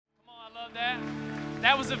about that?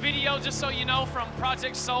 That was a video, just so you know, from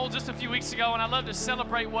Project Soul just a few weeks ago, and I love to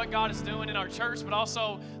celebrate what God is doing in our church, but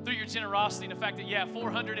also through your generosity and the fact that,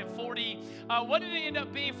 440, what did it end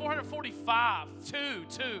up being? 445,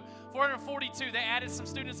 442. They added some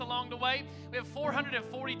students along the way. We have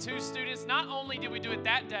 442 students. Not only did we do it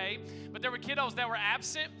that day, but there were kiddos that were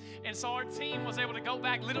absent, and so our team was able to go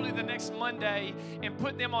back literally the next Monday and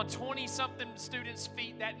put them on 20-something students'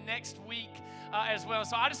 feet that next week as well.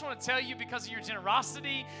 So I just want to tell you, because of your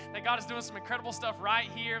generosity, that God is doing some incredible stuff right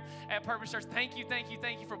here at Purpose Church. Thank you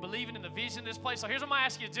for believing in the vision of this place. So here's what I'm going to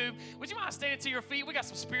ask you to do. Would you mind standing to your feet? We got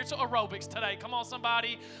some spiritual aerobics today. Come on,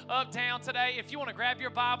 somebody, up, down today. If you want to grab your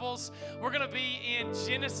Bibles, we're going to be in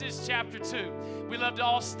Genesis chapter 2. We love to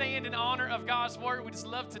all stand in honor of God's word. We just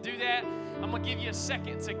love to do that. I'm going to give you a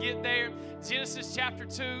second to get there. Genesis chapter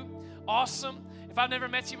 2. Awesome. If I've never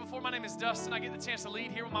met you before, my name is Dustin. I get the chance to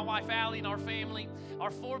lead here with my wife, Allie, and our family.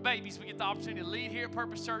 Our 4 babies, we get the opportunity to lead here at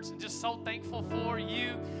Purpose Church, and just so thankful for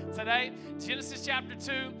you today. Genesis chapter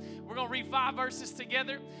 2, we're going to read 5 verses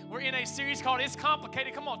together. We're in a series called It's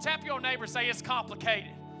Complicated. Come on, tap your neighbor, say it's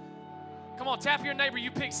complicated. Come on, tap your neighbor,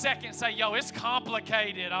 you pick second, say, yo, it's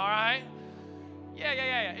complicated, all right?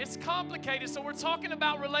 Yeah. It's complicated, so we're talking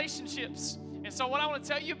about relationships. And so what I want to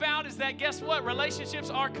tell you about is that, guess what?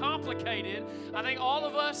 Relationships are complicated. I think all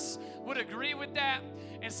of us would agree with that.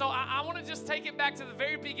 And so I want to just take it back to the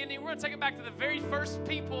very beginning. We're going to take it back to the very first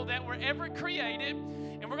people that were ever created.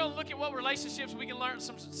 And we're going to look at what relationships we can learn,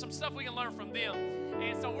 some stuff we can learn from them.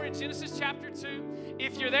 And so we're in Genesis chapter 2.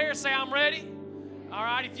 If you're there, say, I'm ready. All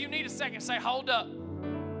right, if you need a second, say, hold up.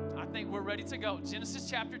 I think we're ready to go. Genesis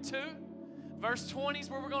chapter 2, verse 20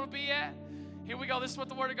 is where we're going to be at. Here we go. This is what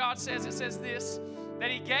the Word of God says. It says this,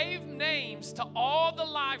 that He gave names to all the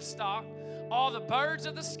livestock, all the birds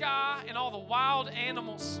of the sky, and all the wild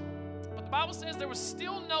animals. But the Bible says there was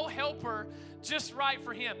still no helper just right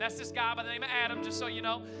for him. That's this guy by the name of Adam, just so you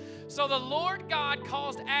know. So the Lord God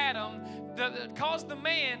caused the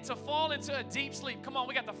man to fall into a deep sleep. Come on,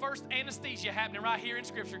 we got the first anesthesia happening right here in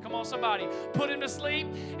Scripture. Come on, somebody. Put him to sleep.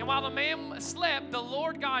 And while the man slept, the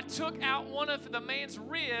Lord God took out one of the man's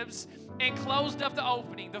ribs and closed up the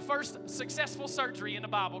opening. The first successful surgery in the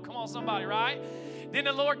Bible. Come on, somebody, right? Then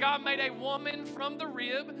the Lord God made a woman from the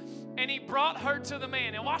rib, and He brought her to the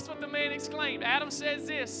man. And watch what the man exclaimed. Adam says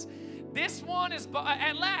this one is,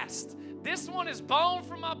 at last, this one is bone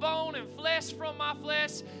from my bone and flesh from my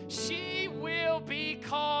flesh. She will be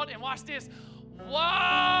called, and watch this,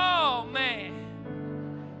 whoa, man.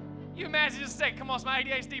 You imagine just saying, come on, it's my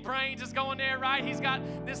ADHD brain just going there, right? He's got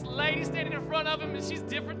this lady standing in front of him, and she's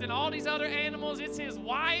different than all these other animals. It's his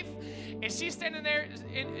wife, and she's standing there,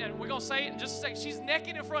 and we're going to say it in just a second. She's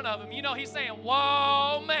naked in front of him. You know, he's saying,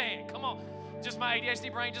 whoa, man, come on. Just my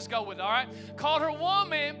ADHD brain, just go with it, all right? Called her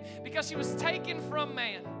woman because she was taken from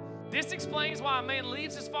man. This explains why a man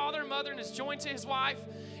leaves his father and mother and is joined to his wife,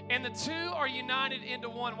 and the two are united into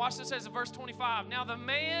one. Watch this, it says in verse 25. Now the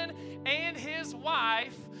man and his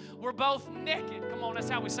wife were both naked. Come on, that's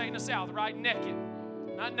how we say in the South, right? Naked.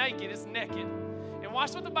 Not naked, it's naked. And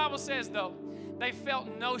watch what the Bible says, though. They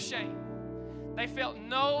felt no shame. They felt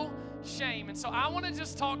no shame. And so I want to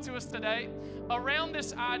just talk to us today around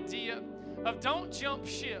this idea of don't jump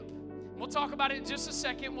ship. We'll talk about it in just a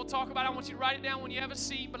second. We'll talk about it. I want you to write it down when you have a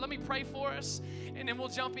seat. But let me pray for us, and then we'll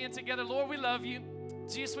jump in together. Lord, we love you.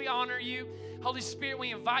 Jesus, we honor you. Holy Spirit,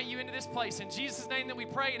 we invite you into this place. In Jesus' name that we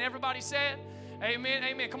pray, and everybody said, amen,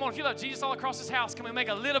 amen. Come on, if you love Jesus all across this house, come and make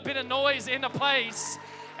a little bit of noise in the place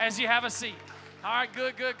as you have a seat. All right,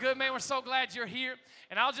 good, man. We're so glad you're here.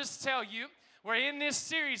 And I'll just tell you, we're in this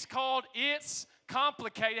series called It's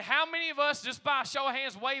Complicated. How many of us, just by a show of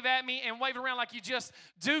hands, wave at me and wave it around like you just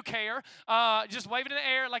do care? Just wave it in the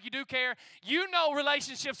air like you do care. You know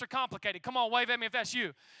relationships are complicated. Come on, wave at me if that's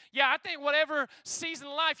you. Yeah, I think whatever season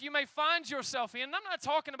of life you may find yourself in, and I'm not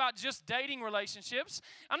talking about just dating relationships.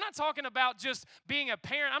 I'm not talking about just being a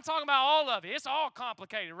parent. I'm talking about all of it. It's all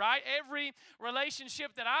complicated, right? Every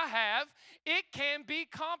relationship that I have, it can be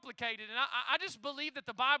complicated. And I just believe that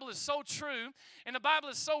the Bible is so true, and the Bible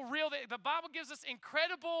is so real that the Bible gives us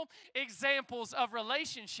incredible examples of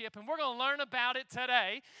relationship, and we're going to learn about it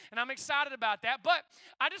today, and I'm excited about that. But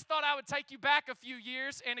I just thought I would take you back a few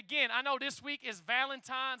years, and again, I know this week is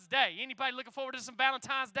Valentine's Day. Anybody looking forward to some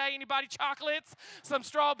Valentine's Day? Anybody chocolates, some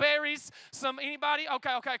strawberries, anybody?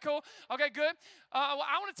 Okay, cool. Okay, good. Well,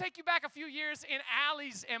 I want to take you back a few years in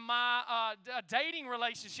Allie's and my dating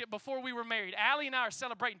relationship before we were married. Allie and I are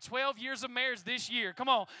celebrating 12 years of marriage this year. Come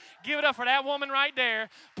on, give it up for that woman right there,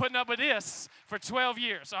 putting up with this for 12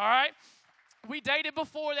 years, all right? We dated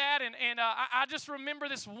before that, and I just remember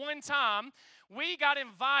this one time we got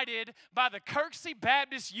invited by the Kirksey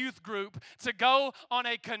Baptist Youth Group to go on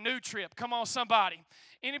a canoe trip. Come on, somebody.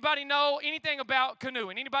 Anybody know anything about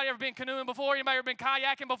canoeing? Anybody ever been canoeing before? Anybody ever been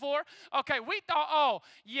kayaking before? Okay, we thought, oh,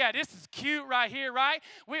 yeah, this is cute right here, right?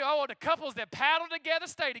 The couples that paddle together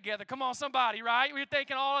stay together. Come on, somebody, right? We were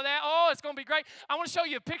thinking all of that. Oh, it's going to be great. I want to show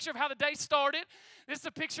you a picture of how the day started. This is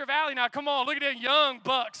a picture of Allie. Now, come on, look at them young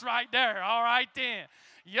bucks right there. All right, then.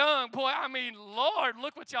 Young, boy, I mean, Lord,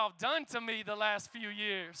 look what y'all have done to me the last few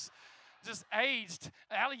years. Just aged.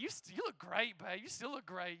 Allie, you look great, babe. You still look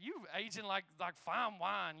great. You aging like fine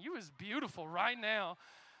wine. You is beautiful right now.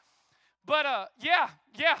 But, yeah,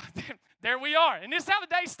 there we are. And this is how the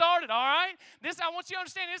day started, all right? I want you to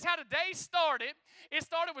understand, this is how the day started. It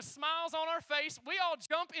started with smiles on our face. We all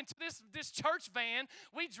jump into this church van.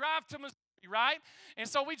 We drive to Missouri, right? And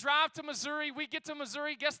so we drive to Missouri. We get to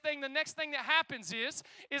Missouri. The next thing that happens is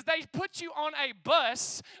they put you on a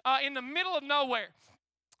bus in the middle of nowhere.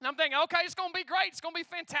 And I'm thinking, okay, it's going to be great. It's going to be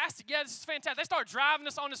fantastic. Yeah, this is fantastic. They start driving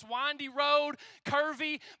us on this windy road,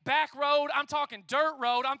 curvy, back road. I'm talking dirt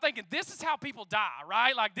road. I'm thinking, this is how people die,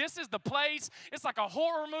 right? Like, this is the place. It's like a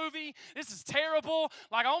horror movie. This is terrible.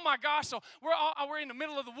 Like, oh, my gosh. So we're in the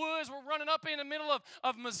middle of the woods. We're running up in the middle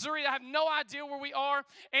of Missouri. I have no idea where we are.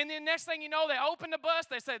 And then next thing you know, they open the bus.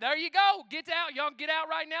 They say, there you go. Get out. Y'all get out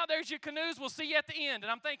right now. There's your canoes. We'll see you at the end.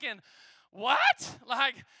 And I'm thinking, what?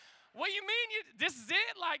 Like, what do you mean? This is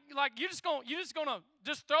it? Like you're just gonna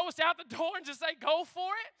throw us out the door and just say go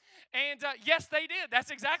for it? And yes, they did.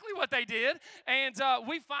 That's exactly what they did. And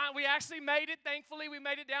we actually made it. Thankfully, we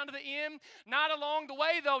made it down to the end. Not along the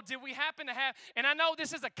way, though, did we happen to have, and I know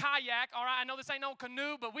this is a kayak, all right? I know this ain't no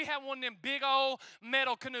canoe, but we have one of them big old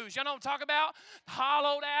metal canoes. You know what I'm talking about?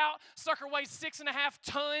 Hollowed out. Sucker weighs 6.5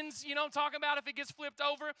 tons. You know what I'm talking about if it gets flipped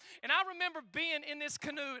over. And I remember being in this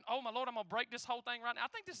canoe. And, oh, my Lord, I'm going to break this whole thing right now. I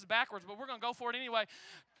think this is backwards, but we're going to go for it anyway.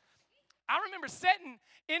 I remember sitting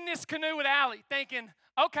in this canoe with Allie thinking,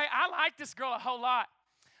 okay, I like this girl a whole lot.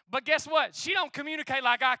 But guess what? She don't communicate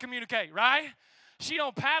like I communicate, right? She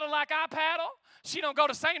don't paddle like I paddle. She don't go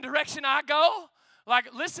the same direction I go.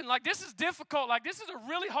 Like, listen, like this is difficult. Like this is a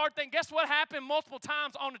really hard thing. Guess what happened multiple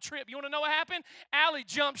times on the trip? You want to know what happened? Allie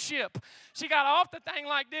jumped ship. She got off the thing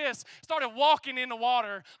like this, started walking in the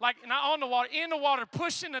water, like not on the water, in the water,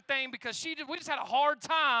 pushing the thing because we just had a hard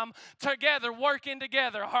time together, working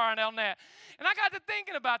together hard on that. And I got to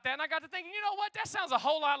thinking about that, and I got to thinking, you know what? That sounds a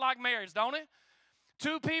whole lot like marriage, don't it?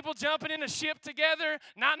 Two people jumping in a ship together,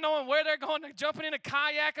 not knowing where they're going, jumping in a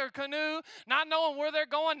kayak or canoe, not knowing where they're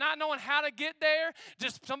going, not knowing how to get there,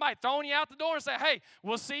 just somebody throwing you out the door and say, hey,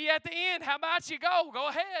 we'll see you at the end. How about you go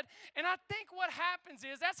ahead. And I think what happens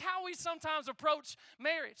is that's how we sometimes approach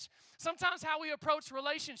marriage, sometimes how we approach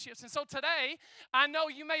relationships. And so today, I know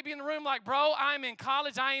you may be in the room like, bro, I'm in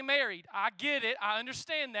college, I ain't married. I get it. I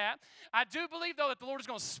understand that. I do believe, though, that the Lord is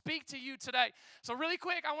going to speak to you today. So really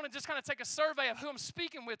quick, I want to just kind of take a survey of who I'm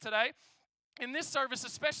speaking with today. In this service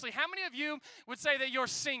especially, how many of you would say that you're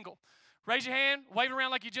single? Raise your hand, wave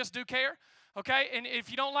around like you just do care. Okay, and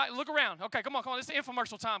if you don't like, look around. Okay, come on, this is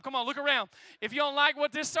infomercial time. Come on, look around. If you don't like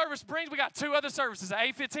what this service brings, we got two other services, an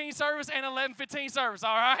 8:15 service and an 11:15 service,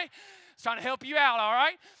 all right? It's trying to help you out, all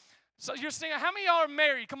right? So you're single. How many of y'all are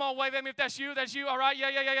married? Come on, wave at me if that's you. That's you, all right? Yeah.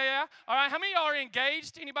 All right, how many of y'all are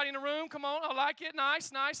engaged? Anybody in the room? Come on, I like it.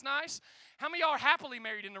 Nice. How many of y'all are happily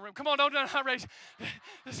married in the room? Come on, don't raise.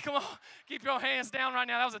 Just come on, keep your hands down right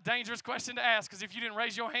now. That was a dangerous question to ask because if you didn't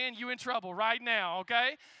raise your hand, you in trouble right now,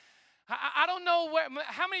 okay? I don't know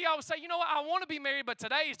how many of y'all would say, you know what, I want to be married, but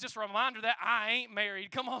today is just a reminder that I ain't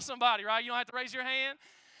married. Come on, somebody, right? You don't have to raise your hand.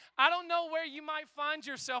 I don't know where you might find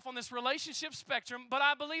yourself on this relationship spectrum, but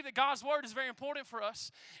I believe that God's Word is very important for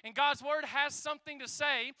us. And God's Word has something to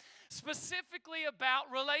say specifically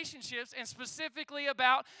about relationships and specifically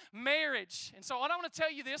about marriage. And so I want to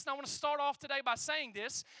tell you this, and I want to start off today by saying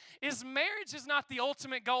this, is marriage is not the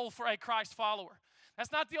ultimate goal for a Christ follower.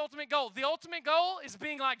 That's not the ultimate goal. The ultimate goal is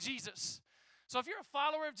being like Jesus. So if you're a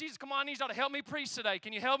follower of Jesus, come on, I need y'all to help me preach today.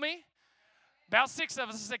 Can you help me? About 6 of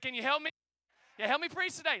us said, can you help me? Yeah, help me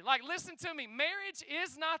preach today. Like, listen to me. Marriage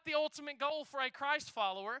is not the ultimate goal for a Christ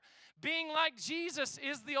follower. Being like Jesus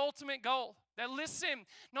is the ultimate goal. Now, listen,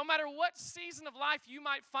 no matter what season of life you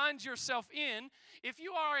might find yourself in, if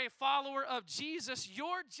you are a follower of Jesus,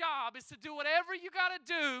 your job is to do whatever you got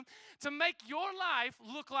to do to make your life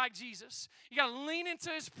look like Jesus. You got to lean into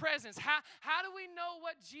His presence. How do we know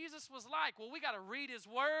what Jesus was like? Well, we got to read His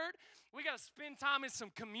Word. We got to spend time in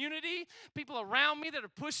some community, people around me that are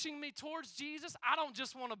pushing me towards Jesus. I don't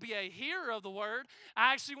just want to be a hearer of the word.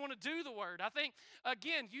 I actually want to do the word. I think,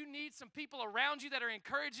 again, you need some people around you that are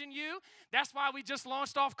encouraging you. That's why we just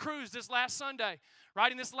launched off Cruise this last Sunday,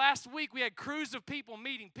 right? In this last week, we had crews of people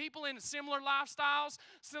meeting, people in similar lifestyles,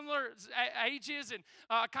 similar ages, and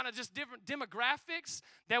kind of just different demographics,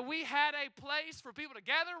 that we had a place for people to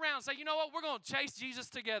gather around and say, you know what, we're going to chase Jesus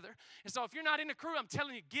together. And so if you're not in a crew, I'm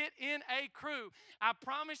telling you, get in a crew. I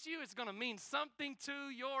promise you it's going to mean something to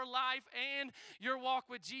your life and your walk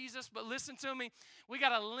with Jesus. But listen to me, we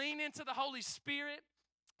got to lean into the Holy Spirit.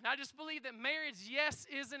 And I just believe that marriage, yes,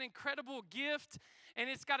 is an incredible gift, and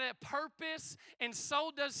it's got a purpose, and so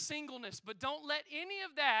does singleness. But don't let any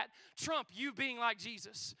of that trump you being like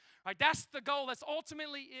Jesus. Right? That's the goal. That's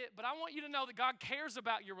ultimately it. But I want you to know that God cares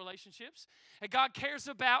about your relationships, and God cares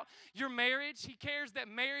about your marriage. He cares that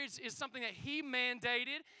marriage is something that He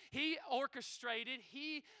mandated, He orchestrated,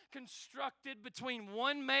 He constructed between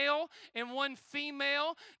one male and one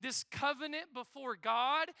female, this covenant before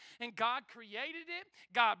God, and God created it,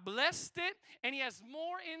 God blessed it, and He has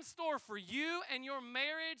more in store for you and your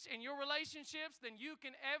marriage and your relationships than you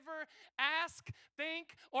can ever ask,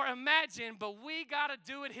 think, or imagine. But we got to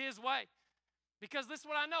do it His way, because this is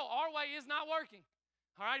what I know, our way is not working.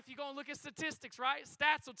 All right, if you go and look at statistics, right,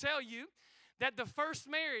 stats will tell you that the first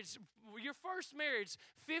marriage, your first marriage,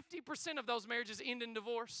 50% of those marriages end in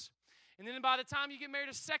divorce. And then by the time you get married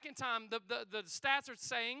a second time, the stats are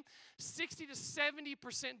saying 60 to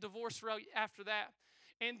 70% divorce rate after that.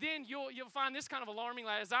 And then you'll find this kind of alarming,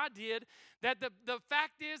 as I did, that the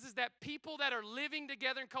fact is that people that are living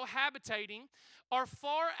together and cohabitating are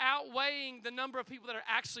far outweighing the number of people that are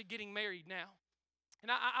actually getting married now.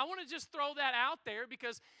 And I want to just throw that out there,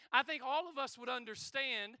 because I think all of us would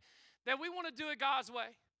understand that we want to do it God's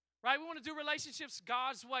way, right? We want to do relationships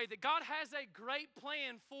God's way, that God has a great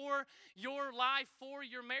plan for your life, for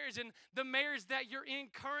your marriage, and the marriage that you're in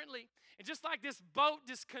currently. And just like this boat,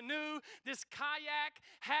 this canoe, this kayak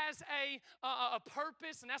has a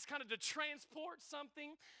purpose, and that's kind of to transport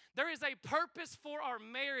something, there is a purpose for our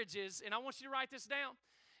marriages, and I want you to write this down.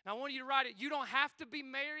 And I want you to write it. You don't have to be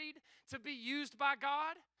married to be used by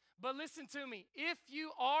God. But listen to me, if you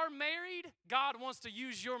are married, God wants to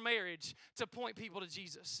use your marriage to point people to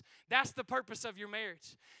Jesus. That's the purpose of your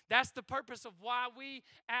marriage. That's the purpose of why we,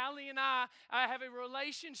 Allie and I have a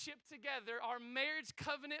relationship together. Our marriage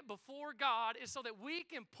covenant before God is so that we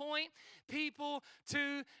can point people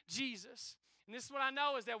to Jesus. And this is what I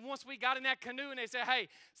know, is that once we got in that canoe and they said, hey,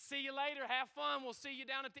 see you later, have fun, we'll see you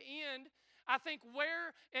down at the end. I think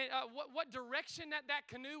what direction that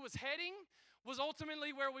canoe was heading was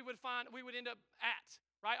ultimately where we would end up at,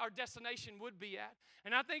 right? Our destination would be at.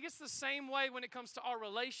 And I think it's the same way when it comes to our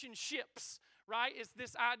relationships, right? It's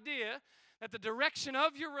this idea that the direction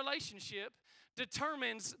of your relationship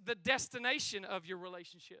determines the destination of your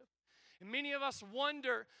relationship. And many of us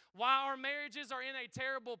wonder why our marriages are in a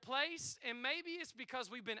terrible place, and maybe it's because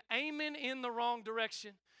we've been aiming in the wrong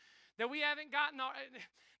direction. That we haven't gotten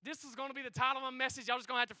this is going to be the title of my message. Y'all just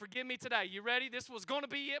going to have to forgive me today. You ready? This was going to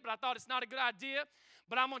be it, but I thought it's not a good idea.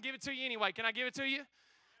 But I'm going to give it to you anyway. Can I give it to you?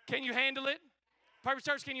 Can you handle it? Purpose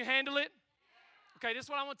Church, can you handle it? Okay, this is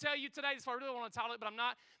what I want to tell you today. This is what I really want to title it, but I'm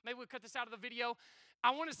not. Maybe we'll cut this out of the video. I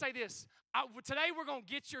want to say this. Today we're going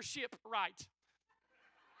to get your ship right.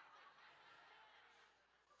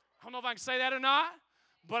 I don't know if I can say that or not,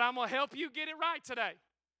 but I'm going to help you get it right today.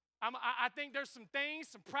 I think there's some things,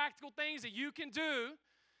 some practical things that you can do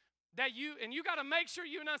that you got to make sure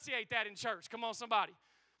you enunciate that in church. Come on, somebody.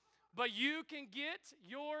 But you can get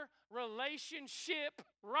your relationship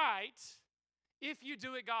right if you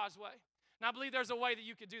do it God's way. And I believe there's a way that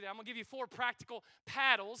you can do that. I'm going to give you 4 practical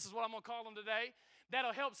paddles, is what I'm going to call them today,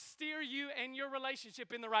 that'll help steer you and your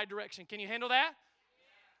relationship in the right direction. Can you handle that?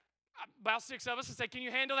 Yeah. About 6 of us will say, can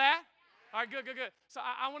you handle that? All right, good. So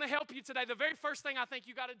I want to help you today. The very first thing I think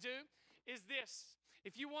you got to do is this.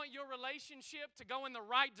 If you want your relationship to go in the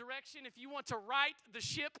right direction, if you want to right the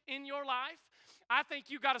ship in your life, I think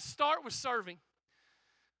you got to start with serving.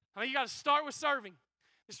 You got to start with serving.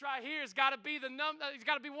 This right here has got to be it's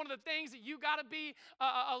got to be one of the things that you got to be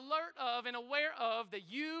alert of and aware of, that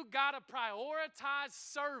you got to prioritize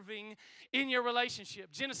serving in your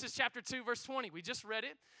relationship. Genesis chapter 2, verse 20. We just read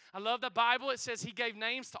it. I love the Bible. It says He gave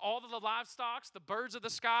names to all of the livestock, the birds of the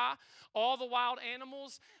sky, all the wild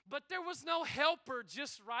animals, but there was no helper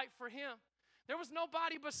just right for him. There was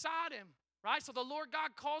nobody beside him, right? So the Lord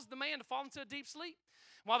God caused the man to fall into a deep sleep.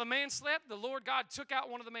 While the man slept, the Lord God took out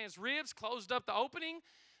one of the man's ribs, closed up the opening.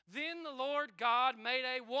 Then the Lord God made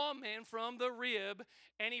a woman from the rib,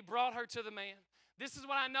 and He brought her to the man. This is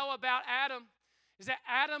what I know about Adam, is that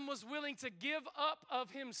Adam was willing to give up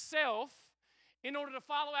of himself in order to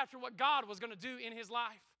follow after what God was going to do in his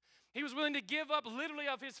life. He was willing to give up literally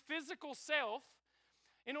of his physical self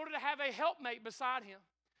in order to have a helpmate beside him.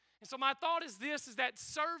 And so my thought is this, is that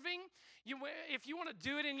serving, if you want to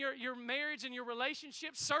do it in your marriage and your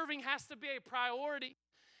relationship, serving has to be a priority.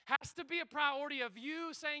 Has to be a priority of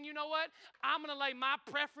you saying, you know what, I'm going to lay my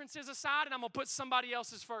preferences aside and I'm going to put somebody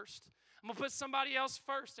else's first. I'm going to put somebody else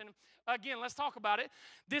first. And again, let's talk about it.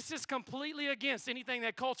 This is completely against anything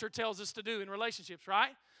that culture tells us to do in relationships,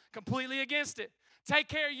 right? Completely against it. Take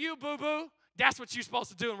care of you, boo-boo. That's what you're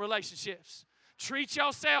supposed to do in relationships. Treat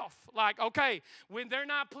yourself like, okay, when they're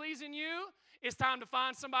not pleasing you, it's time to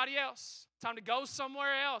find somebody else. Time to go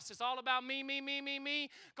somewhere else. It's all about me, me, me, me, me.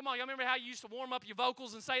 Come on, y'all remember how you used to warm up your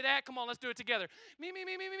vocals and say that? Come on, let's do it together. Me, me,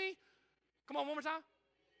 me, me, me, me. Come on, one more time.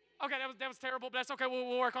 Okay, that was terrible, but that's okay.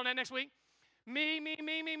 We'll work on that next week. Me, me,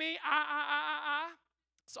 me, me, me. I.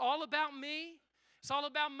 It's all about me. It's all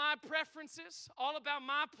about my preferences, all about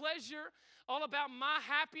my pleasure, all about my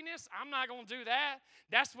happiness. I'm not going to do that.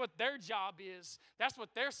 That's what their job is. That's what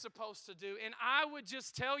they're supposed to do. And I would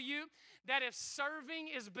just tell you that if serving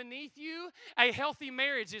is beneath you, a healthy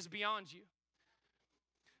marriage is beyond you.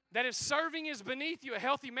 That if serving is beneath you, a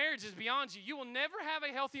healthy marriage is beyond you. You will never have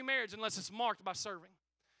a healthy marriage unless it's marked by serving.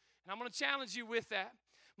 And I'm going to challenge you with that.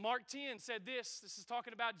 Mark 10 said this. This is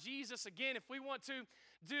talking about Jesus. Again, if we want to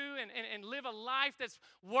do and live a life that's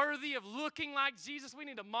worthy of looking like Jesus, we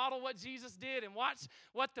need to model what Jesus did and watch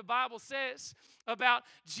what the Bible says about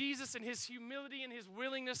Jesus and his humility and his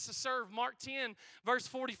willingness to serve. Mark 10, verse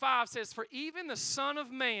 45 says, "For even the Son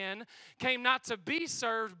of Man came not to be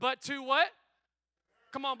served, but to" what?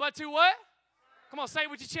 Come on, but to what? Come on, say it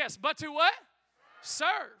with your chest. But to what?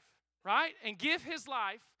 Serve, right? And give his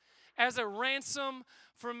life as a ransom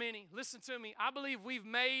for many. Listen to me. I believe we've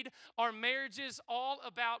made our marriages all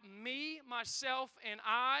about me, myself, and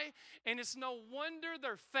I. And it's no wonder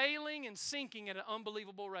they're failing and sinking at an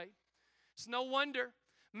unbelievable rate. It's no wonder.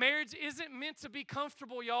 Marriage isn't meant to be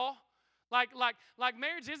comfortable, y'all. Like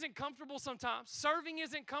marriage isn't comfortable sometimes. Serving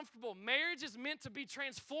isn't comfortable. Marriage is meant to be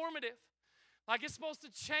transformative. Like it's supposed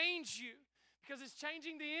to change you because it's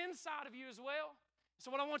changing the inside of you as well. So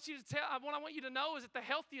what I want you to know is that the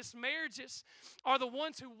healthiest marriages are the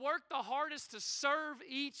ones who work the hardest to serve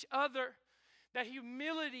each other. That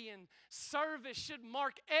humility and service should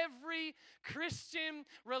mark every Christian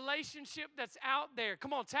relationship that's out there.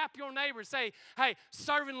 Come on, tap your neighbor and say, hey,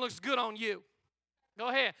 serving looks good on you. Go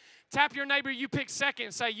ahead. Tap your neighbor you picked second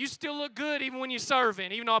and say, you still look good even when you're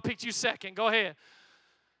serving, even though I picked you second. Go ahead.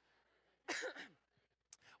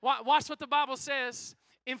 Watch what the Bible says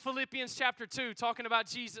in Philippians chapter 2, talking about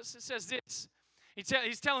Jesus. It says this.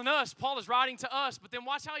 He's telling us, Paul is writing to us, but then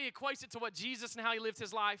watch how he equates it to what Jesus and how he lived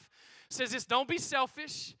his life. It says this, don't be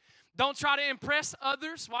selfish. Don't try to impress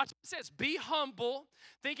others. Watch what it says. Be humble,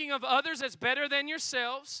 thinking of others as better than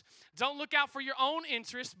yourselves. Don't look out for your own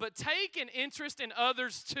interest, but take an interest in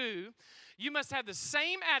others too. You must have the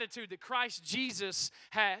same attitude that Christ Jesus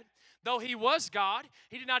had. Though he was God,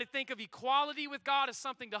 he did not think of equality with God as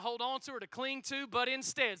something to hold on to or to cling to, but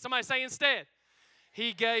instead, somebody say instead,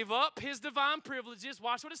 he gave up his divine privileges.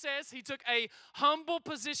 Watch what it says. He took a humble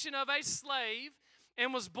position of a slave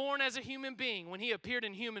and was born as a human being. When he appeared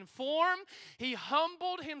in human form, he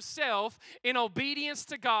humbled himself in obedience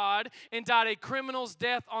to God and died a criminal's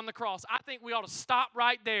death on the cross. I think we ought to stop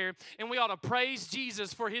right there and we ought to praise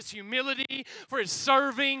Jesus for his humility, for his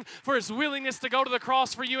serving, for his willingness to go to the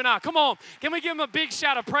cross for you and I. Come on, can we give him a big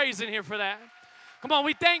shout of praise in here for that? Come on,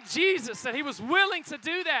 we thank Jesus that he was willing to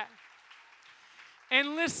do that.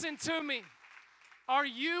 And listen to me, are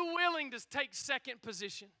you willing to take second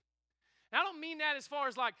position? Now, I don't mean that as far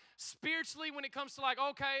as like spiritually when it comes to like,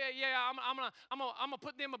 okay, yeah, I'm gonna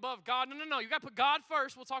put them above God. No. You got to put God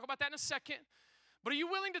first. We'll talk about that in a second. But are you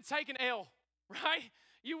willing to take an L, right?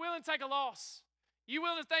 You willing to take a loss? You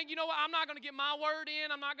willing to think, you know what, I'm not going to get my word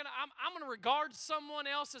in. I'm going to regard someone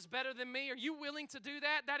else as better than me. Are you willing to do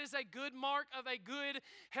that? That is a good mark of a good,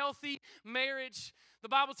 healthy marriage. The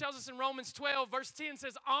Bible tells us in Romans 12, verse 10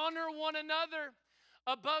 says, honor one another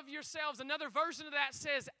above yourselves. Another version of that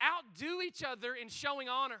says, outdo each other in showing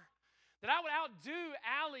honor. That I would outdo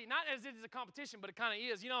Allie, not as it is a competition, but it kind of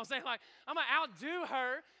is. You know what I'm saying? Like, I'm going to outdo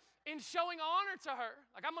her in showing honor to her.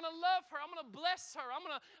 Like, I'm going to love her. I'm going to bless her. I'm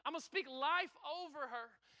going to speak life over her.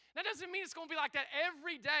 That doesn't mean it's going to be like that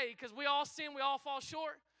every day because we all sin, we all fall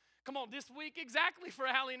short. Come on, this week exactly for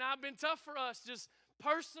Allie and I have been tough for us, just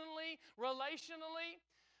personally, relationally.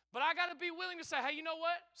 But I got to be willing to say, hey, you know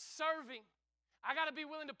what? Serving. I got to be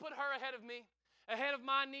willing to put her ahead of me. ahead of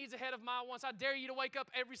my needs, ahead of my wants. I dare you to wake up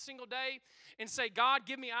every single day and say, God,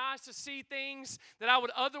 give me eyes to see things that I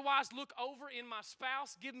would otherwise look over in my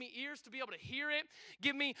spouse. Give me ears to be able to hear it.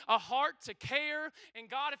 Give me a heart to care. And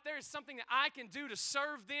God, if there is something that I can do to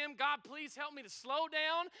serve them, God, please help me to slow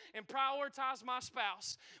down and prioritize my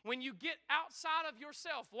spouse. When you get outside of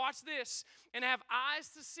yourself, watch this, and have eyes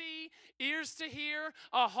to see, ears to hear,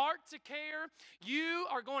 a heart to care, you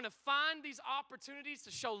are going to find these opportunities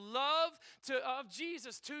to show love of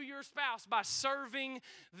Jesus to your spouse by serving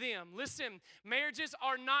them. Listen, marriages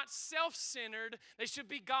are not self-centered. They should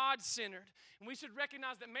be God-centered. And we should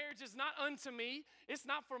recognize that marriage is not unto me. It's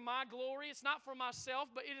not for my glory. It's not for myself,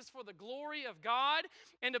 but it is for the glory of God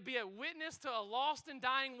and to be a witness to a lost and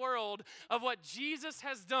dying world of what Jesus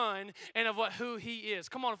has done and of who He is.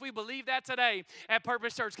 Come on, if we believe that today at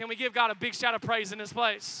Purpose Church, can we give God a big shout of praise in this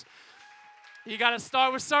place? You got to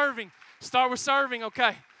start with serving. Start with serving,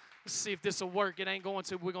 okay. Let's see if this will work. It ain't going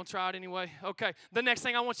to, but we're going to try it anyway. Okay, the next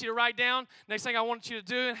thing I want you to write down, next thing I want you to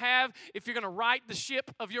do and have, if you're going to right the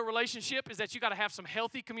ship of your relationship, is that you got to have some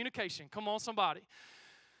healthy communication. Come on, somebody.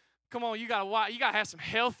 Come on, you got to have some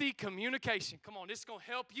healthy communication. Come on, this is going to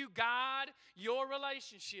help you guide your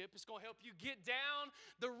relationship. It's going to help you get down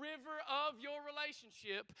the river of your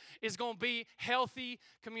relationship. It's going to be healthy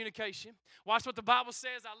communication. Watch what the Bible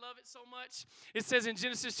says. I love it so much. It says in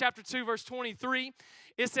Genesis chapter 2, verse 23,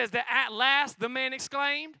 it says that at last the man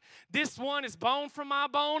exclaimed, "This one is bone from my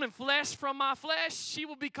bone and flesh from my flesh. She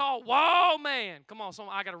will be called, whoa, man." Come on,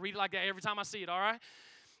 I got to read it like that every time I see it, all right?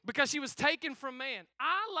 Because she was taken from man.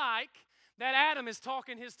 I like that Adam is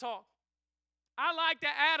talking his talk. I like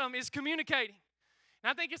that Adam is communicating. And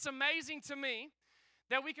I think it's amazing to me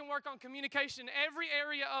that we can work on communication in every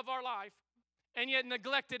area of our life and yet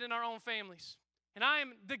neglect it in our own families. And I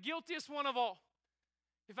am the guiltiest one of all.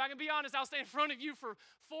 If I can be honest, I'll stay in front of you for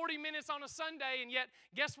 40 minutes on a Sunday, and yet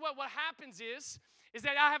guess what? What happens is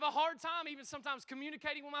that I have a hard time even sometimes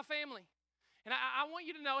communicating with my family. And I want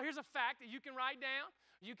you to know, here's a fact that you can write down.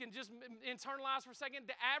 You can just internalize for a second.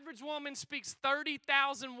 The average woman speaks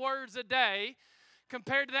 30,000 words a day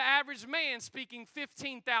compared to the average man speaking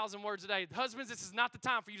 15,000 words a day. Husbands, this is not the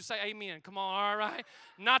time for you to say amen. Come on, all right?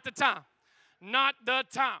 Not the time. Not the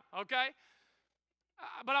time, okay?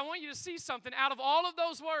 But I want you to see something. Out of all of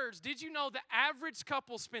those words, did you know the average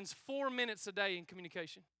couple spends 4 minutes a day in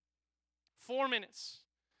communication? 4 minutes.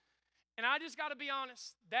 And I just got to be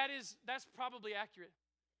honest, that's probably accurate.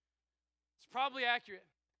 It's probably accurate.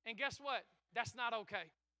 And guess what? That's not okay.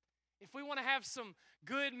 If we want to have some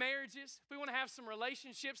good marriages, if we want to have some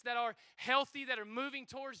relationships that are healthy, that are moving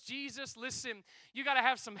towards Jesus, listen, you got to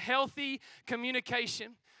have some healthy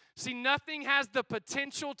communication. See, nothing has the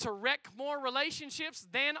potential to wreck more relationships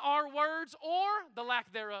than our words or the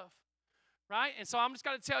lack thereof, right? And so I'm just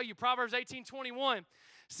going to tell you, Proverbs 18:21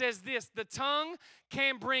 says this: the tongue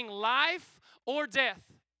can bring life or death.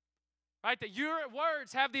 Right, that your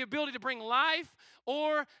words have the ability to bring life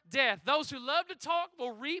or death. Those who love to talk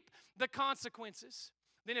will reap the consequences.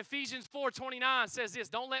 Then Ephesians 4:29 says this: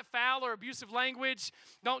 don't let foul or abusive language,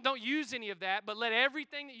 don't use any of that, but let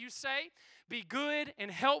everything that you say be good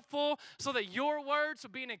and helpful so that your words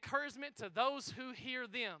will be an encouragement to those who hear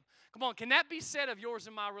them. Come on, can that be said of yours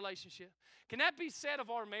and my relationship? Can that be said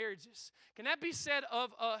of our marriages? Can that be said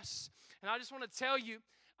of us? And I just want to tell you,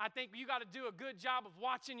 I think you got to do a good job of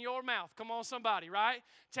watching your mouth. Come on, somebody, right?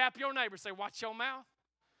 Tap your neighbor, say, watch your mouth.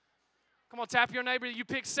 Come on, tap your neighbor. You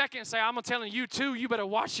pick second and say, I'm telling you too, you better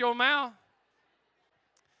watch your mouth.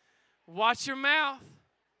 Watch your mouth.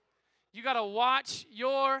 You got to watch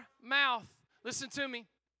your mouth. Listen to me.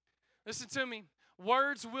 Listen to me.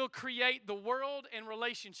 Words will create the world and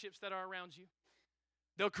relationships that are around you.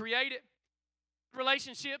 They'll create it.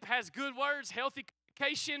 Relationship has good words, healthy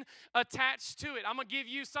communication attached to it. I'm going to give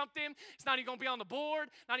you something. It's not even going to be on the board,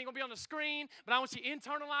 not even going to be on the screen, but I want you to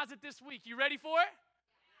internalize it this week. You ready for it?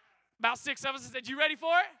 About 6 of us said, you ready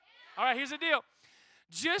for it? All right, here's the deal.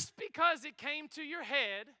 Just because it came to your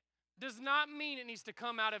head does not mean it needs to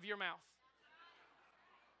come out of your mouth.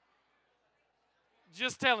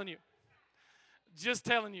 Just telling you. Just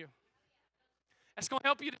telling you. That's going to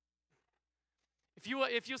help you. If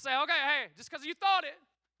you say, okay, hey, just because you thought it,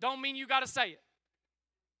 don't mean you got to say it.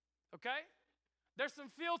 Okay? There's some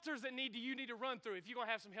filters that you need to run through if you're going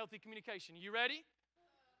to have some healthy communication. You ready?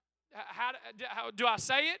 How do I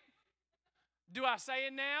say it? Do I say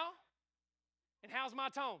it now? And how's my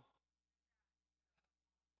tone?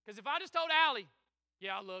 Because if I just told Allie,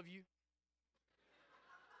 yeah, I love you.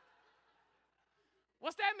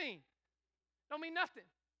 What's that mean? Don't mean nothing.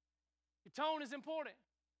 Your tone is important.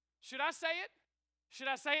 Should I say it? Should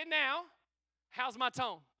I say it now? How's my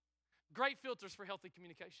tone? Great filters for healthy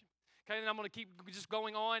communication. Okay, and I'm going to keep just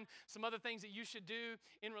going on. Some other things that you should do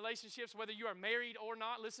in relationships, whether you are married or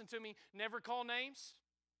not. Listen to me. Never call names.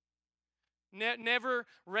 Never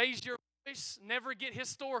raise your voice. Never get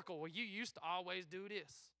historical. Well, you used to always do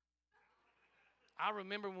this. I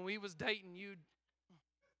remember when we was dating,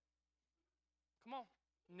 come on.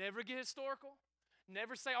 Never get historical.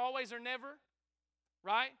 Never say always or never.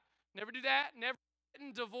 Right? Never do that. Never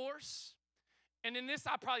get divorce. And then this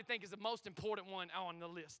I probably think is the most important one on the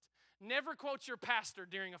list. Never quote your pastor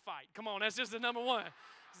during a fight. Come on, that's just the number one.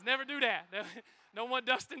 Just never do that. Don't want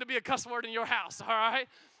Dustin to be a cuss word in your house, all right?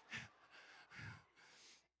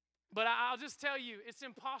 But I'll just tell you, it's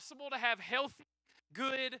impossible to have healthy,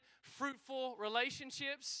 good, fruitful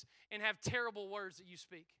relationships and have terrible words that you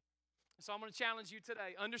speak. So I'm going to challenge you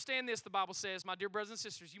today. Understand this, the Bible says, my dear brothers and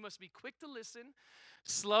sisters, you must be quick to listen,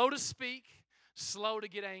 slow to speak, slow to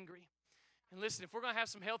get angry. And listen, if we're going to have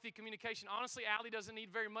some healthy communication, honestly, Allie doesn't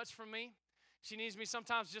need very much from me. She needs me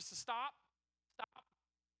sometimes just to stop.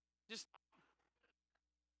 Just stop.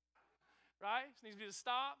 Right? She needs me to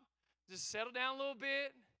stop, just settle down a little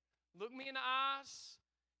bit, look me in the eyes.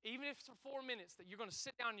 Even if it's for 4 minutes, that you're going to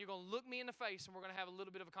sit down and you're going to look me in the face and we're going to have a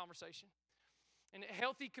little bit of a conversation. And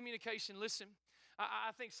healthy communication, listen,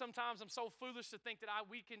 I think sometimes I'm so foolish to think that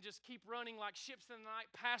we can just keep running like ships in the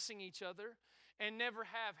night, passing each other, and never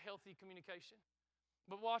have healthy communication.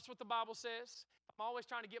 But watch what the Bible says. If I'm always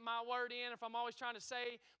trying to get my word in, if I'm always trying to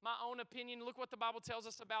say my own opinion, look what the Bible tells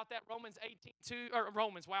us about that. Proverbs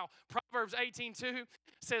 18:2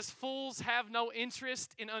 says, fools have no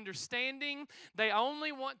interest in understanding. They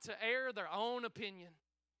only want to air their own opinion.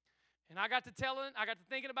 And I got to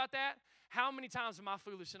thinking about that. How many times am I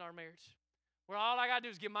foolish in our marriage? Where all I got to do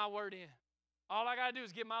is get my word in. All I got to do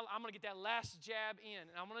is I'm going to get that last jab in.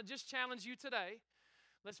 And I'm going to just challenge you today.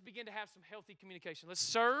 Let's begin to have some healthy communication. Let's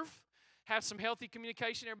serve, have some healthy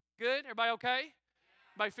communication. Everybody good? Everybody okay?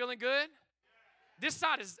 Everybody feeling good? This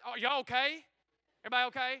side is, y'all okay? Everybody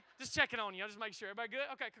okay? Just checking on you. I'll just make sure. Everybody good?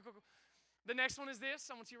 Okay, cool. The next one is this.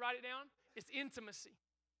 I want you to write it down. It's intimacy.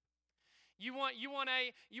 You want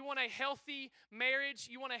a healthy marriage.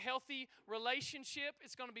 You want a healthy relationship.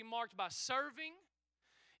 It's going to be marked by serving.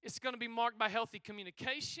 It's going to be marked by healthy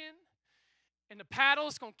communication. And the paddle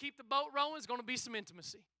is going to keep the boat rolling. It's going to be some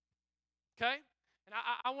intimacy. Okay? And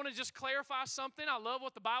I want to just clarify something. I love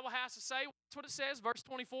what the Bible has to say. That's what it says. Verse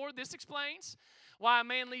 24, this explains why a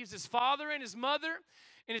man leaves his father and his mother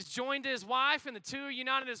and is joined to his wife, and the two are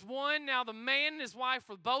united as one. Now the man and his wife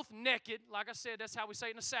were both naked. Like I said, that's how we say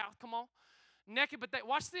it in the South. Come on. Naked, but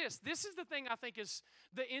watch this. This is the thing I think is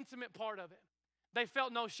the intimate part of it. They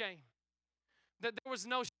felt no shame. That there was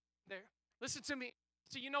no shame there. Listen to me.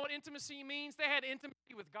 So you know what intimacy means? They had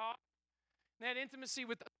intimacy with God. They had intimacy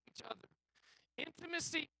with each other.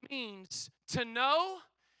 Intimacy means to know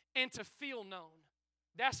and to feel known.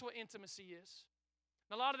 That's what intimacy is.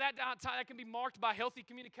 And a lot of that can be marked by healthy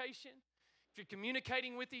communication. If you're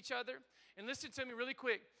communicating with each other. And listen to me really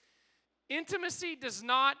quick. Intimacy does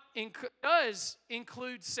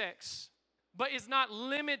include sex, but is not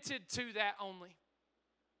limited to that only.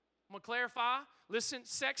 I'm going to clarify. Listen,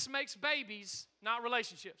 sex makes babies, not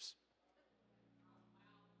relationships.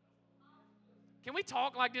 Can we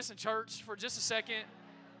talk like this in church for just a second?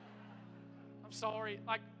 I'm sorry.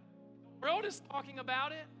 Like, the world is talking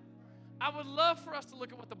about it. I would love for us to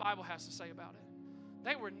look at what the Bible has to say about it.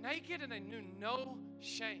 They were naked and they knew no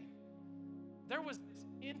shame. There was this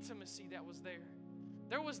intimacy that was there.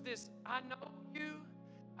 There was this, I know you,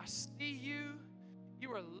 I see you,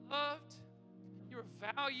 you are loved, you are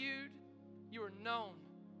valued, you are known.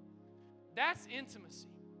 That's intimacy.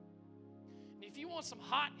 And if you want some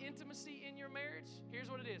hot intimacy in your marriage, here's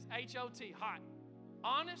what it is. H-O-T, hot.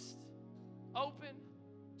 Honest, open,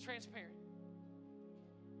 transparent.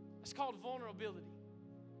 It's called vulnerability.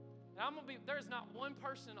 And there's not one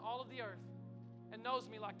person in all of the earth that knows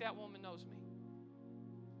me like that woman knows me.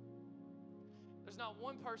 There's not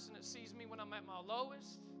one person that sees me when I'm at my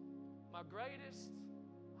lowest, my greatest,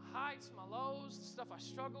 my heights, my lows, the stuff I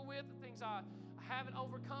struggle with, the things I haven't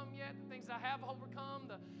overcome yet, the things I have overcome,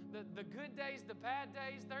 the good days, the bad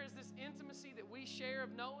days. There's this intimacy that we share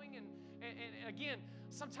of knowing. And again,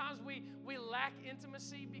 sometimes we lack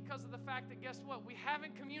intimacy because of the fact that, guess what? We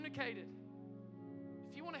haven't communicated.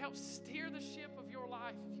 If you want to help steer the ship of your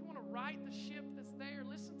life, if you want to right the ship that's there,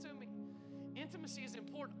 listen to me. Intimacy is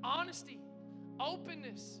important. Honesty,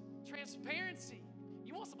 openness, transparency.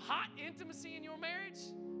 You want some hot intimacy in your marriage?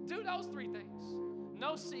 Do those three things.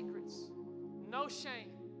 No secrets, no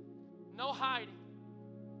shame, no hiding.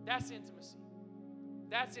 That's intimacy.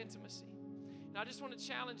 That's intimacy. And I just want to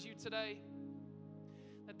challenge you today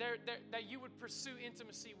that that you would pursue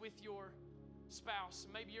intimacy with your spouse.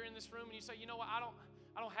 Maybe you're in this room and you say, you know what, I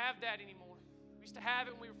don't have that anymore. We used to have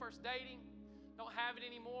it when we were first dating. Don't have it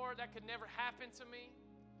anymore. That could never happen to me.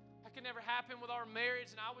 That could never happen with our marriage.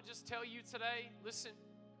 And I would just tell you today, listen,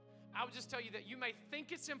 I would just tell you that you may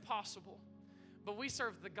think it's impossible, but we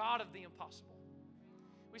serve the God of the impossible.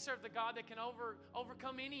 We serve the God that can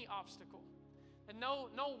overcome any obstacle. And no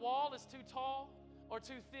wall is too tall or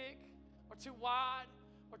too thick or too wide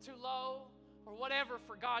or too low or whatever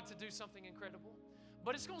for God to do something incredible.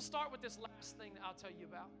 But it's going to start with this last thing that I'll tell you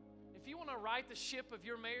about. If you want to right the ship of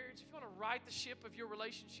your marriage, if you want to right the ship of your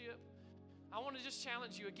relationship, I want to just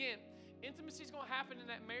challenge you. Again, intimacy is going to happen in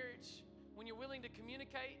that marriage when you're willing to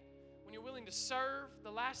communicate, when you're willing to serve. The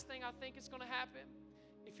last thing I think is going to happen,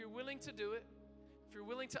 if you're willing to do it, if you're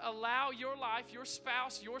willing to allow your life, your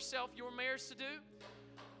spouse, yourself, your marriage to do,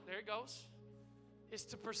 there it goes, is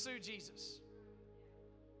to pursue Jesus.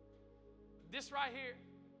 This right here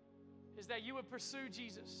is that you would pursue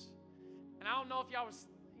Jesus. And I don't know if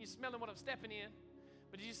you smelling what I'm stepping in,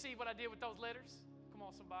 but did you see what I did with those letters? Come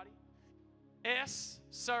on, somebody. S,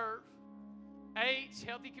 serve. H,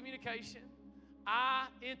 healthy communication. I,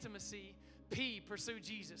 intimacy. P, pursue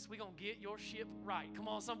Jesus. We're going to get your ship right. Come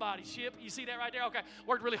on, somebody. Ship, you see that right there? Okay,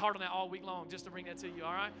 worked really hard on that all week long just to bring that to you,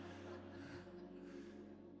 all right?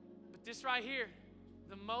 But this right here,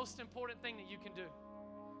 the most important thing that you can do.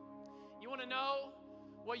 You want to know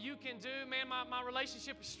what you can do? Man, my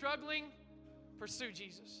relationship is struggling. Pursue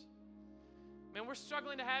Jesus. Man, we're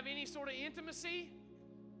struggling to have any sort of intimacy.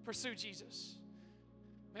 Pursue Jesus.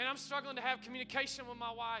 Man, I'm struggling to have communication with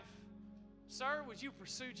my wife. Sir, would you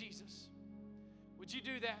pursue Jesus? Would you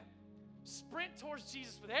do that? Sprint towards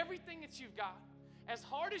Jesus with everything that you've got, as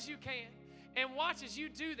hard as you can, and watch as you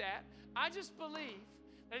do that. I just believe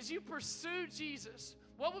that as you pursue Jesus,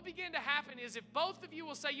 what will begin to happen is if both of you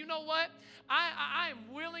will say, you know what, I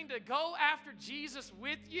am willing to go after Jesus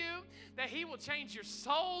with you, that He will change your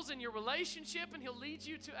souls and your relationship, and He'll lead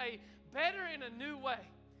you to a better and a new way.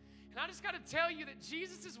 And I just got to tell you that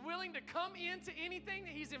Jesus is willing to come into anything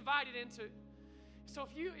that He's invited into. So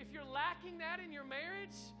if you're lacking that in your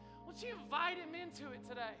marriage, why don't you invite Him into it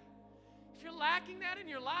today? If you're lacking that in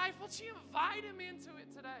your life, why don't you invite Him into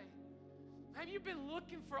it today? Have you been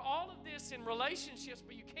looking for all of this in relationships,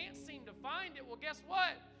 but you can't seem to find it? Well, guess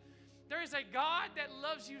what? There is a God that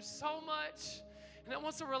loves you so much and that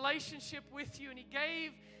wants a relationship with you, and He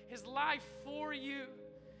gave His life for you.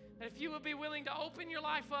 And if you would be willing to open your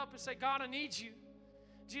life up and say, God, I need you.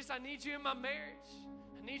 Jesus, I need you in my marriage.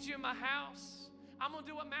 I need you in my house. I'm going to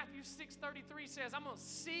do what Matthew 6:33 says. I'm going to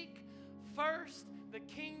seek first the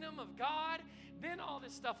kingdom of God. Then all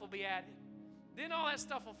this stuff will be added. Then all that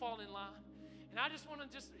stuff will fall in line. And I just want to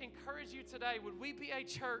just encourage you today, would we be a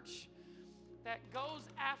church that goes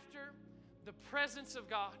after the presence of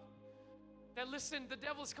God? That, listen, the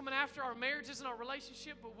devil is coming after our marriages and our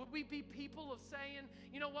relationship, but would we be people of saying,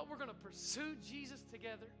 you know what, we're going to pursue Jesus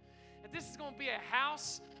together? That this is going to be a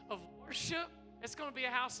house of worship. It's going to be a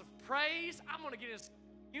house of praise. I'm going to get in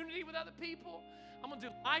unity with other people. I'm going to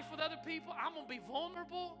do life with other people. I'm going to be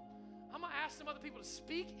vulnerable. I'm going to ask some other people to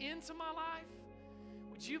speak into my life.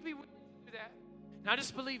 Would you be willing to do that? And I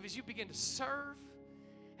just believe as you begin to serve,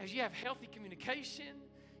 as you have healthy communication,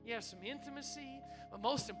 you have some intimacy, but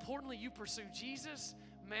most importantly, you pursue Jesus,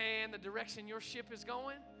 man, the direction your ship is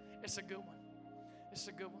going, it's a good one. It's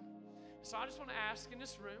a good one. So I just want to ask in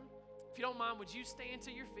this room, if you don't mind, would you stand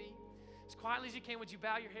to your feet? As quietly as you can, would you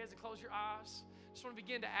bow your heads and close your eyes? I just want to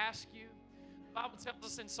begin to ask you. The Bible tells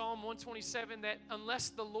us in Psalm 127 that unless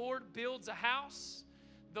the Lord builds a house,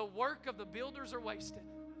 the work of the builders are wasted.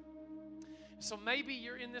 So maybe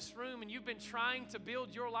you're in this room and you've been trying to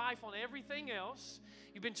build your life on everything else.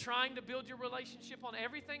 You've been trying to build your relationship on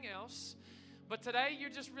everything else. But today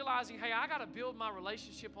you're just realizing, hey, I got to build my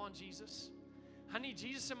relationship on Jesus. I need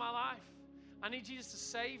Jesus in my life. I need Jesus to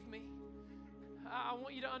save me. I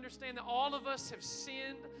want you to understand that all of us have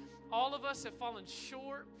sinned. All of us have fallen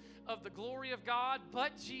short of the glory of God,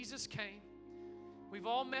 but Jesus came. We've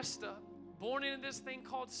all messed up, born into this thing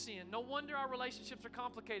called sin. No wonder our relationships are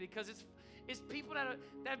complicated, because it's people that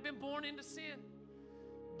have been born into sin.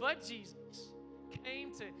 But Jesus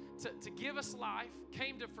came to give us life,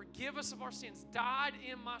 came to forgive us of our sins, died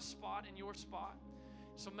in my spot, in your spot.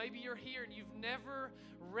 So maybe you're here and you've never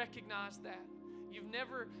recognized that. You've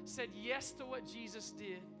never said yes to what Jesus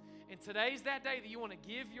did. And today's that day that you want to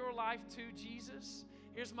give your life to Jesus.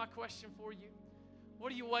 Here's my question for you.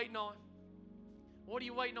 What are you waiting on? What are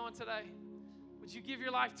you waiting on today? Would you give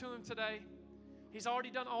your life to Him today? He's already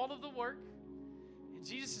done all of the work. And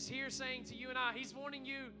Jesus is here saying to you and I, He's wanting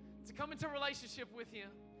you to come into a relationship with Him.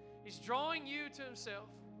 He's drawing you to himself.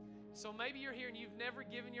 So maybe you're here and you've never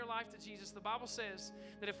given your life to Jesus. The Bible says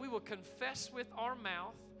that if we will confess with our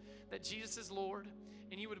mouth that Jesus is Lord,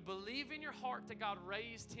 and you would believe in your heart that God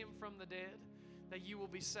raised him from the dead, that you will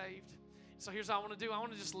be saved. So here's what I want to do. I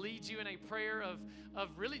want to just lead you in a prayer of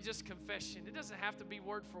really just confession. It doesn't have to be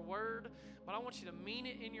word for word, but I want you to mean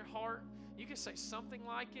it in your heart. You can say something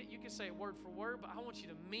like it. You can say it word for word, but I want you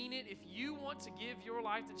to mean it. If you want to give your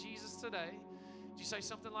life to Jesus today, you say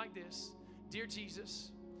something like this: Dear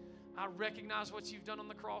Jesus, I recognize what you've done on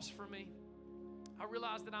the cross for me. I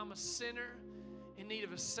realize that I'm a sinner in need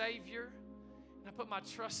of a Savior, and I put my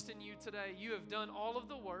trust in you today. You have done all of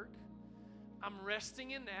the work. I'm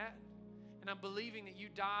resting in that, and I'm believing that you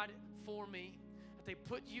died for me, that they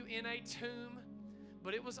put you in a tomb,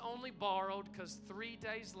 but it was only borrowed because 3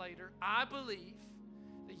 days later, I believe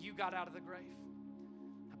that you got out of the grave.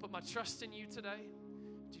 I put my trust in you today.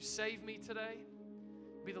 Would you save me today?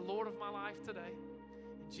 Be the Lord of my life today.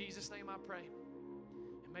 In Jesus' name I pray.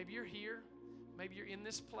 And maybe you're here, maybe you're in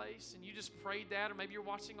this place, and you just prayed that, or maybe you're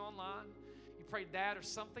watching online. You prayed that or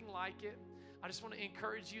something like it. I just want to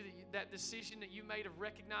encourage you that decision that you made of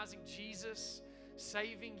recognizing Jesus,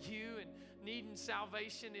 saving you, and needing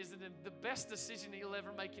salvation is the best decision that you'll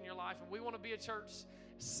ever make in your life. And we want to be a church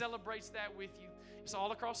that celebrates that with you. It's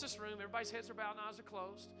all across this room. Everybody's heads are bowed and eyes are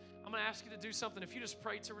closed. I'm going to ask you to do something. If you just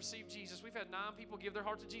prayed to receive Jesus, we've had 9 people give their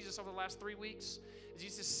heart to Jesus over the last 3 weeks.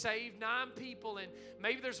 Jesus saved 9 people, and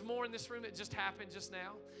maybe there's more in this room that just happened just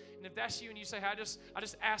now. And if that's you and you say, hey, I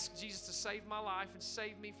just asked Jesus to save my life and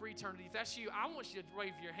save me for eternity. If that's you, I want you to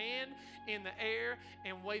wave your hand in the air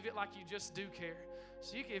and wave it like you just do care.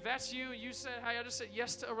 So if that's you and you said, hey, I just said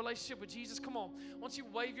yes to a relationship with Jesus, come on. Why don't you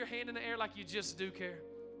wave your hand in the air like you just do care?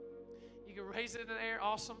 You can raise it in the air.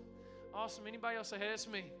 Awesome. Awesome. Anybody else say, hey, that's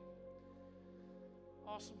me?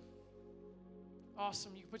 Awesome.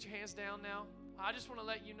 Awesome. You can put your hands down now. I just want to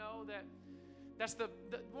let you know that that's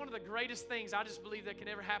one of the greatest things I just believe that can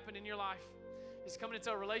ever happen in your life is coming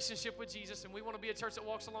into a relationship with Jesus, and we want to be a church that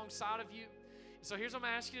walks alongside of you. So here's what I'm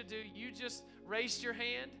going to ask you to do. You just raised your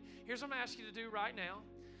hand. Here's what I'm going to ask you to do right now.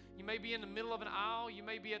 You may be in the middle of an aisle. You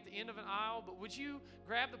may be at the end of an aisle, but would you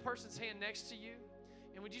grab the person's hand next to you,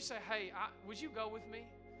 and would you say, hey, would you go with me?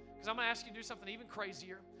 Because I'm going to ask you to do something even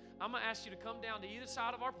crazier. I'm going to ask you to come down to either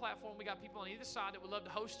side of our platform. We got people on either side that would love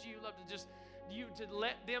to host you, love to just to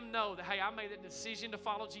let them know that, hey, I made a decision to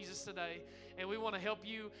follow Jesus today, and we want to help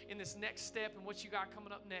you in this next step and what you got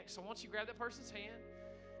coming up next. So once you grab that person's hand,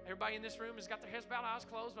 everybody in this room has got their heads bowed, eyes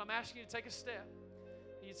closed, but I'm asking you to take a step.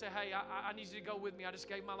 You'd say, hey, I need you to go with me. I just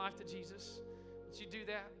gave my life to Jesus. Would you do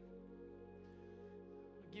that?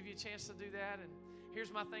 I'll give you a chance to do that. And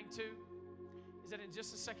here's my thing too, is that in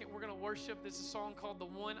just a second we're going to worship. This is a song called The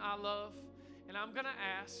One I Love. And I'm going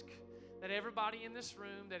to ask that everybody in this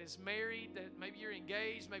room that is married, that maybe you're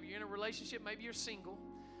engaged, maybe you're in a relationship, maybe you're single.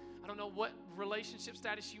 I don't know what relationship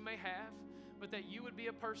status you may have, but that you would be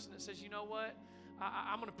a person that says, you know what?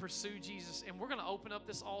 I'm going to pursue Jesus. And we're going to open up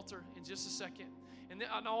this altar in just a second. And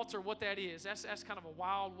an altar, what that is, that's kind of a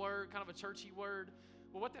wild word, kind of a churchy word.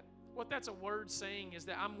 But what that's a word saying is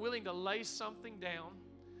that I'm willing to lay something down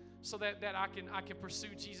so that I can pursue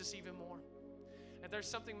Jesus even more. If there's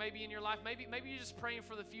something maybe in your life, maybe you're just praying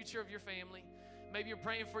for the future of your family. Maybe you're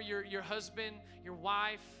praying for your husband, your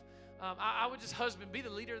wife. I would just, husband, be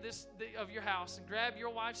the leader of your house and grab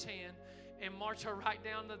your wife's hand and march her right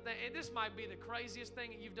down the thing. And this might be the craziest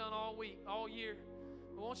thing that you've done all week, all year.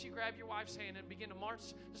 But won't you grab your wife's hand and begin to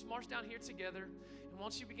just march down here together. And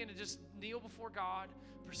won't you begin to just kneel before God,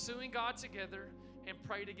 pursuing God together, and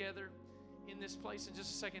pray together in this place in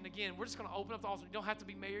just a second. Again, we're just going to open up the altar. You don't have to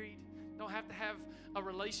be married. You don't have to have a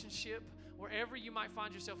relationship. Wherever you might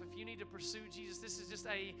find yourself, if you need to pursue Jesus, this is just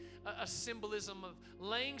a symbolism of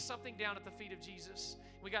laying something down at the feet of Jesus.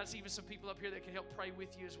 We got even some people up here that can help pray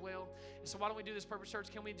with you as well. And so why don't we do this, Purpose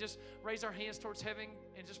Church? Can we just raise our hands towards heaven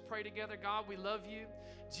and just pray together? God, we love you.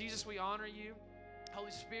 Jesus, we honor you.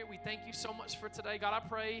 Holy Spirit, we thank you so much for today. God, I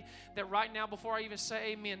pray that right now, before I even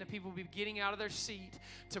say amen, that people will be getting out of their seat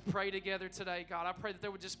to pray together today, God. I pray that there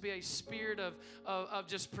would just be a spirit of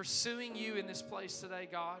just pursuing you in this place today,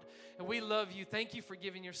 God. And we love you. Thank you for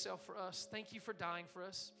giving yourself for us. Thank you for dying for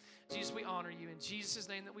us. Jesus, we honor you. In Jesus'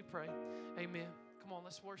 name that we pray. Amen. Come on,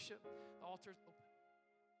 let's worship. The altar is open.